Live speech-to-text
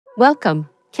Welcome,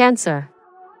 Cancer.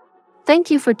 Thank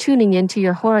you for tuning in to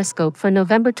your horoscope for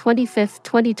November 25th,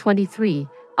 2023,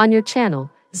 on your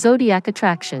channel, Zodiac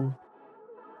Attraction.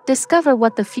 Discover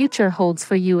what the future holds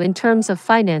for you in terms of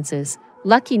finances,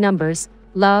 lucky numbers,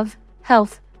 love,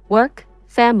 health, work,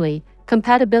 family,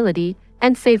 compatibility,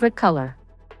 and favorite color.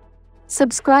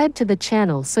 Subscribe to the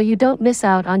channel so you don't miss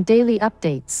out on daily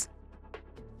updates.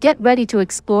 Get ready to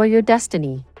explore your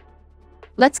destiny.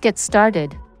 Let's get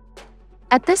started.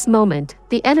 At this moment,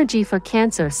 the energy for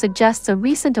Cancer suggests a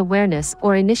recent awareness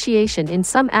or initiation in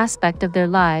some aspect of their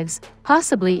lives,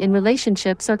 possibly in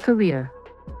relationships or career.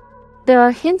 There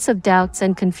are hints of doubts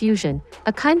and confusion,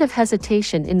 a kind of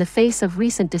hesitation in the face of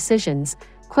recent decisions,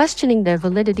 questioning their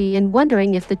validity and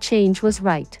wondering if the change was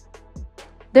right.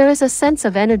 There is a sense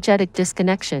of energetic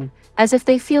disconnection, as if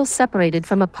they feel separated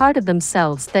from a part of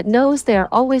themselves that knows they are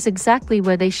always exactly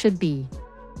where they should be.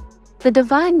 The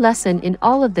divine lesson in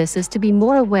all of this is to be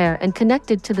more aware and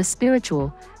connected to the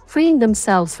spiritual, freeing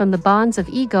themselves from the bonds of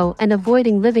ego and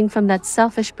avoiding living from that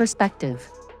selfish perspective.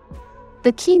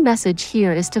 The key message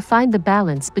here is to find the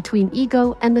balance between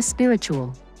ego and the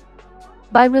spiritual.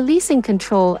 By releasing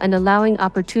control and allowing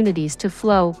opportunities to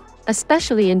flow,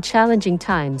 especially in challenging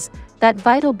times, that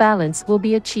vital balance will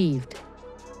be achieved.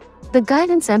 The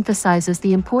guidance emphasizes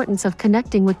the importance of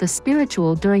connecting with the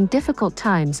spiritual during difficult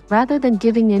times rather than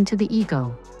giving in to the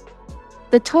ego.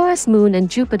 The Taurus moon and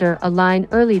Jupiter align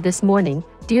early this morning,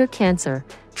 dear Cancer,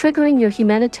 triggering your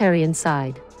humanitarian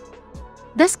side.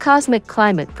 This cosmic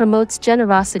climate promotes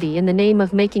generosity in the name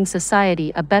of making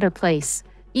society a better place,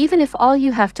 even if all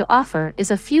you have to offer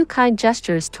is a few kind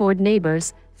gestures toward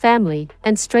neighbors, family,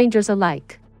 and strangers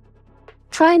alike.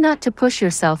 Try not to push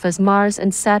yourself as Mars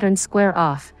and Saturn square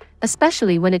off,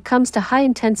 especially when it comes to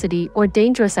high-intensity or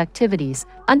dangerous activities,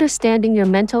 understanding your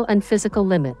mental and physical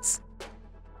limits.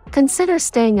 Consider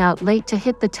staying out late to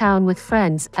hit the town with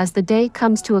friends as the day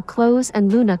comes to a close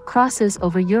and Luna crosses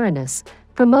over Uranus,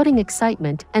 promoting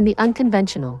excitement and the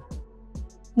unconventional.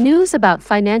 News about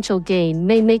financial gain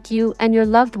may make you and your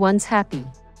loved ones happy.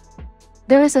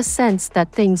 There is a sense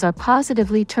that things are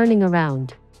positively turning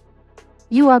around.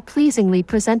 You are pleasingly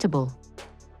presentable.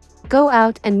 Go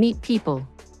out and meet people.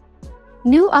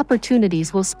 New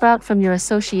opportunities will sprout from your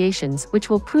associations which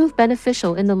will prove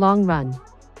beneficial in the long run.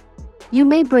 You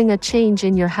may bring a change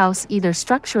in your house either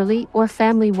structurally or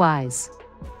family-wise.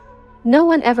 No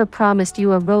one ever promised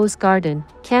you a rose garden,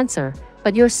 Cancer,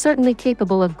 but you're certainly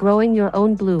capable of growing your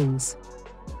own blooms.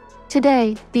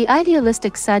 Today, the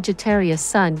idealistic Sagittarius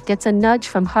Sun gets a nudge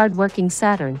from hard-working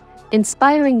Saturn,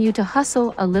 inspiring you to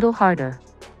hustle a little harder.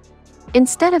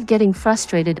 Instead of getting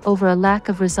frustrated over a lack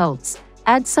of results,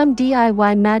 add some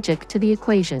DIY magic to the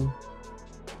equation.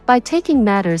 By taking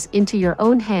matters into your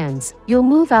own hands, you'll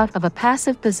move out of a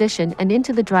passive position and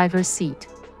into the driver's seat.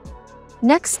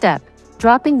 Next step,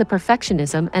 dropping the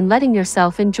perfectionism and letting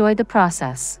yourself enjoy the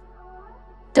process.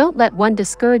 Don't let one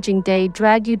discouraging day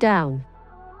drag you down.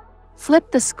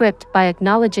 Flip the script by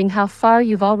acknowledging how far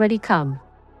you've already come.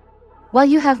 While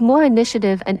you have more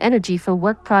initiative and energy for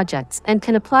work projects and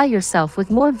can apply yourself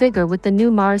with more vigor with the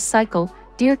new Mars cycle,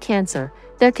 dear Cancer,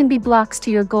 there can be blocks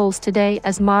to your goals today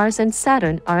as Mars and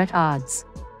Saturn are at odds.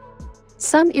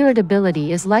 Some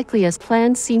irritability is likely as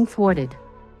plans seem thwarted.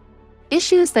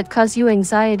 Issues that cause you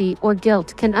anxiety or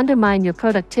guilt can undermine your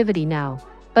productivity now,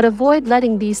 but avoid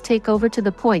letting these take over to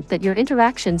the point that your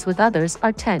interactions with others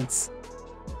are tense.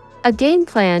 A game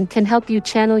plan can help you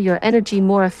channel your energy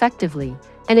more effectively,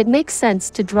 and it makes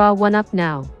sense to draw one up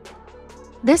now.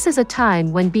 This is a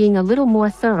time when being a little more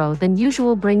thorough than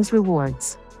usual brings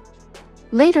rewards.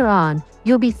 Later on,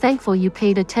 you'll be thankful you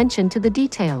paid attention to the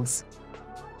details.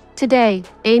 Today,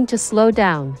 aim to slow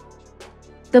down.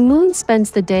 The moon spends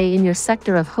the day in your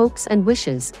sector of hopes and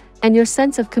wishes, and your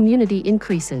sense of community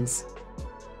increases.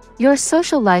 Your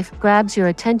social life grabs your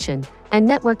attention, and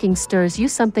networking stirs you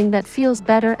something that feels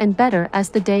better and better as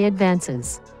the day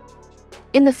advances.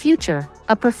 In the future,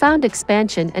 a profound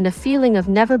expansion and a feeling of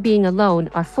never being alone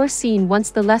are foreseen once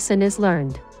the lesson is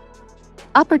learned.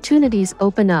 Opportunities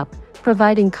open up,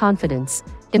 providing confidence,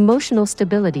 emotional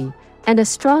stability, and a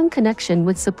strong connection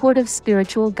with supportive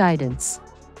spiritual guidance.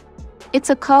 It's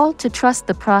a call to trust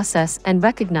the process and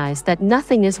recognize that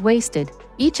nothing is wasted,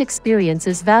 each experience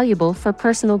is valuable for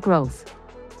personal growth.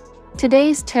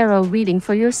 Today's tarot reading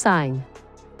for your sign.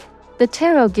 The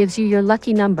tarot gives you your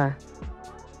lucky number.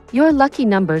 Your lucky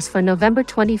numbers for November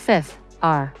 25th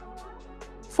are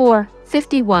 4,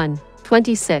 51,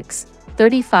 26,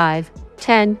 35,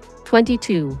 10,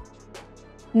 22.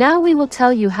 Now we will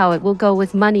tell you how it will go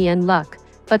with money and luck,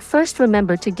 but first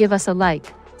remember to give us a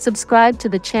like, subscribe to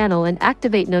the channel and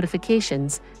activate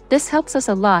notifications, This helps us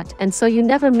a lot, and so you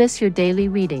never miss your daily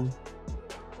reading.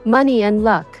 Money and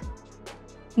luck.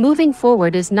 Moving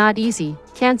forward is not easy,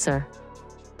 Cancer.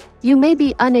 You may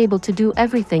be unable to do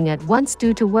everything at once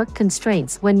due to work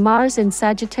constraints when Mars in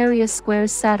Sagittarius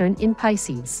squares Saturn in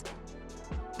Pisces.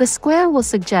 The square will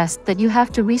suggest that you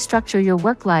have to restructure your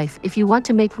work life if you want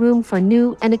to make room for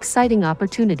new and exciting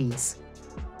opportunities.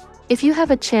 If you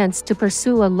have a chance to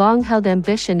pursue a long-held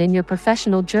ambition in your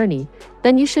professional journey,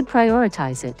 then you should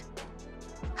prioritize it.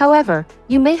 However,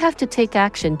 you may have to take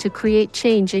action to create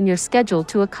change in your schedule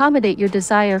to accommodate your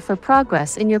desire for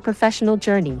progress in your professional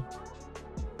journey.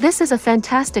 This is a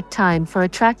fantastic time for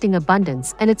attracting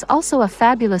abundance, and it's also a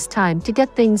fabulous time to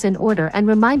get things in order and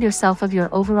remind yourself of your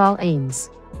overall aims.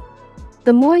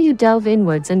 The more you delve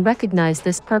inwards and recognize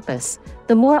this purpose,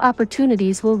 the more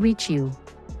opportunities will reach you.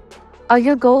 Are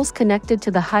your goals connected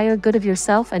to the higher good of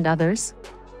yourself and others?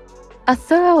 A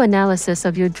thorough analysis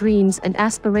of your dreams and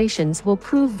aspirations will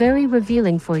prove very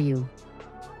revealing for you.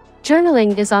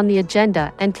 Journaling is on the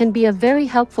agenda and can be a very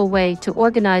helpful way to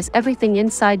organize everything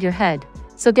inside your head,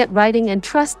 so get writing and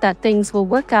trust that things will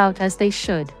work out as they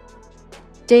should.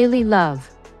 Daily love.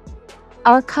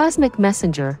 Our cosmic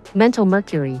messenger, mental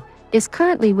Mercury, is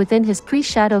currently within his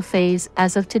pre-shadow phase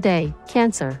as of today,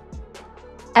 Cancer.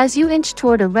 As you inch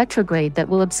toward a retrograde that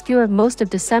will obscure most of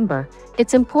December,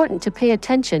 it's important to pay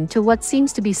attention to what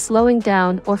seems to be slowing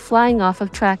down or flying off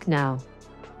of track now.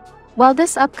 While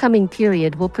this upcoming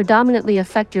period will predominantly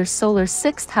affect your solar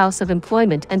 6th house of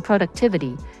employment and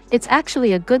productivity, it's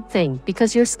actually a good thing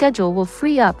because your schedule will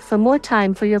free up for more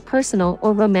time for your personal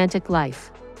or romantic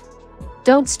life.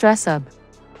 Don't stress up.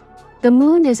 The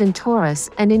moon is in Taurus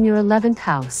and in your 11th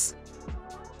house.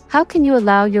 How can you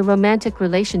allow your romantic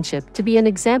relationship to be an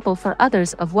example for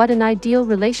others of what an ideal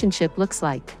relationship looks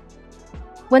like?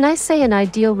 When I say an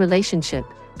ideal relationship,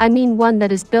 I mean one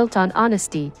that is built on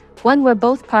honesty, one where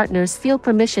both partners feel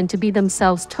permission to be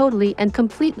themselves totally and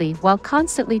completely while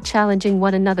constantly challenging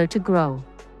one another to grow.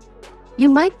 You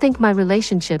might think my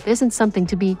relationship isn't something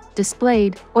to be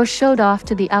displayed or showed off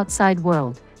to the outside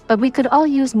world, but we could all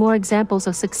use more examples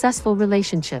of successful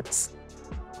relationships.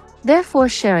 Therefore,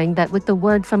 sharing that with the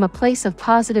word from a place of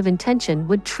positive intention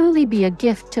would truly be a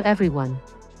gift to everyone.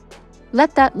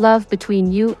 Let that love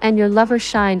between you and your lover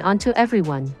shine onto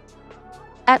everyone.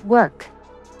 At work.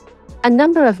 A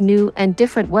number of new and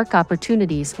different work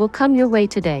opportunities will come your way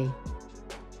today.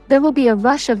 There will be a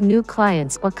rush of new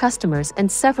clients or customers,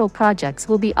 and several projects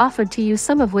will be offered to you,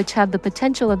 some of which have the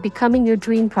potential of becoming your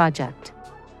dream project.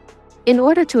 In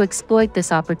order to exploit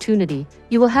this opportunity,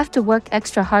 you will have to work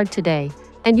extra hard today,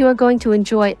 and you are going to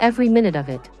enjoy every minute of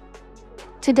it.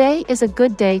 Today is a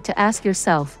good day to ask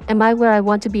yourself, am I where I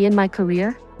want to be in my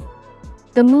career?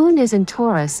 The moon is in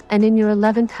Taurus and in your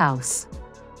 11th house.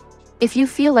 If you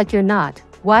feel like you're not,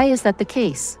 why is that the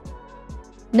case?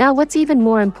 Now, what's even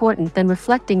more important than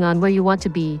reflecting on where you want to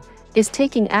be, is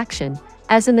taking action,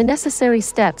 as in the necessary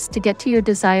steps to get to your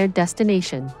desired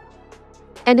destination.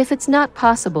 And if it's not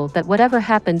possible that whatever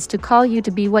happens to call you to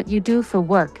be what you do for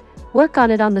work, work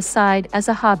on it on the side as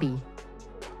a hobby.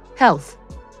 Health.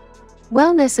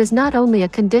 Wellness is not only a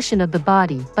condition of the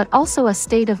body but also a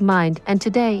state of mind, and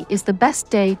today is the best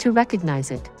day to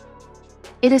recognize it.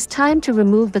 It is time to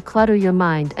remove the clutter your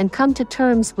mind and come to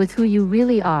terms with who you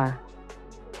really are.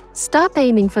 Stop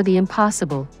aiming for the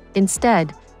impossible.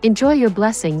 Instead, enjoy your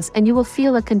blessings and you will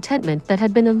feel a contentment that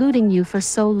had been eluding you for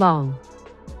so long.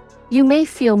 You may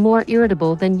feel more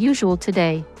irritable than usual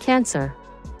today, Cancer.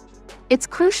 It's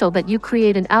crucial that you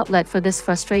create an outlet for this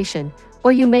frustration,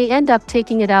 or you may end up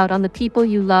taking it out on the people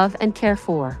you love and care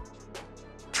for.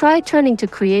 Try turning to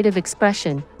creative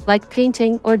expression, like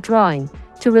painting or drawing,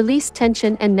 to release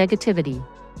tension and negativity.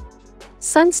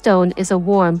 Sunstone is a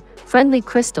warm, friendly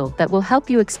crystal that will help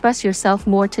you express yourself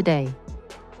more today.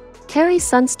 Carry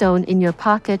sunstone in your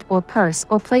pocket or purse,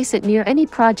 or place it near any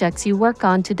projects you work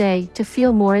on today to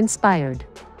feel more inspired.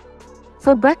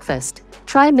 For breakfast,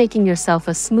 try making yourself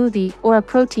a smoothie or a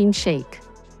protein shake.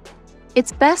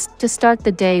 It's best to start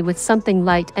the day with something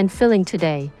light and filling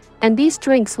today, and these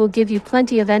drinks will give you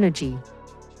plenty of energy.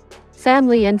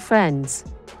 Family and friends.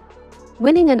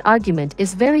 Winning an argument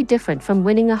is very different from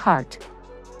winning a heart.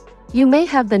 You may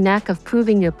have the knack of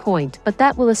proving your point, but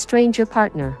that will estrange your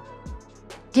partner.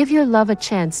 Give your love a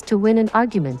chance to win an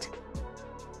argument.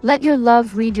 Let your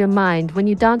love read your mind when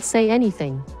you don't say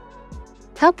anything.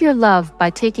 Help your love by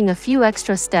taking a few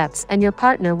extra steps, and your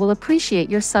partner will appreciate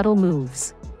your subtle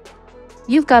moves.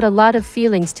 You've got a lot of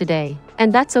feelings today,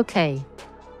 and that's okay.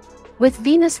 With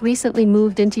Venus recently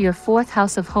moved into your 4th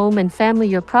house of home and family,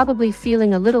 you're probably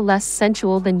feeling a little less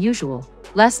sensual than usual.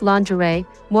 Less lingerie,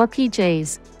 more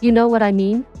PJs, you know what I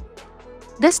mean?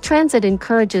 This transit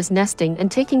encourages nesting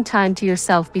and taking time to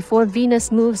yourself before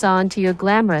Venus moves on to your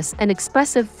glamorous and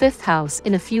expressive 5th house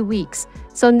in a few weeks,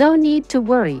 so no need to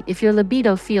worry if your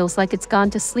libido feels like it's gone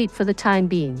to sleep for the time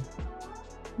being.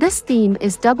 This theme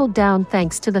is doubled down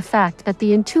thanks to the fact that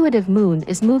the intuitive moon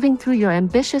is moving through your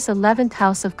ambitious 11th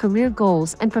house of career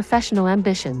goals and professional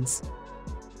ambitions.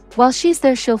 While she's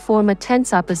there, she'll form a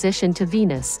tense opposition to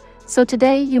Venus, so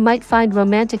today you might find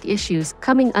romantic issues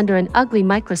coming under an ugly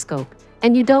microscope,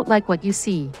 and you don't like what you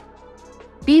see.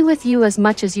 Be with you as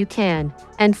much as you can,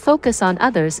 and focus on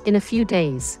others in a few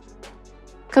days.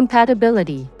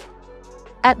 Compatibility.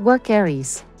 At work,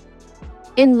 Aries.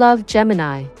 In love,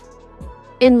 Gemini.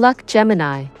 In luck,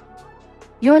 Gemini.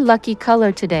 Your lucky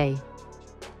color today: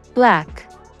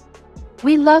 black.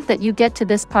 We love that you get to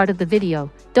this part of the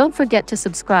video. Don't forget to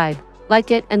subscribe,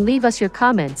 like it, and leave us your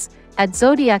comments. At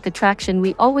Zodiac Attraction,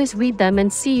 we always read them,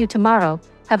 and see you tomorrow.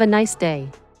 Have a nice day.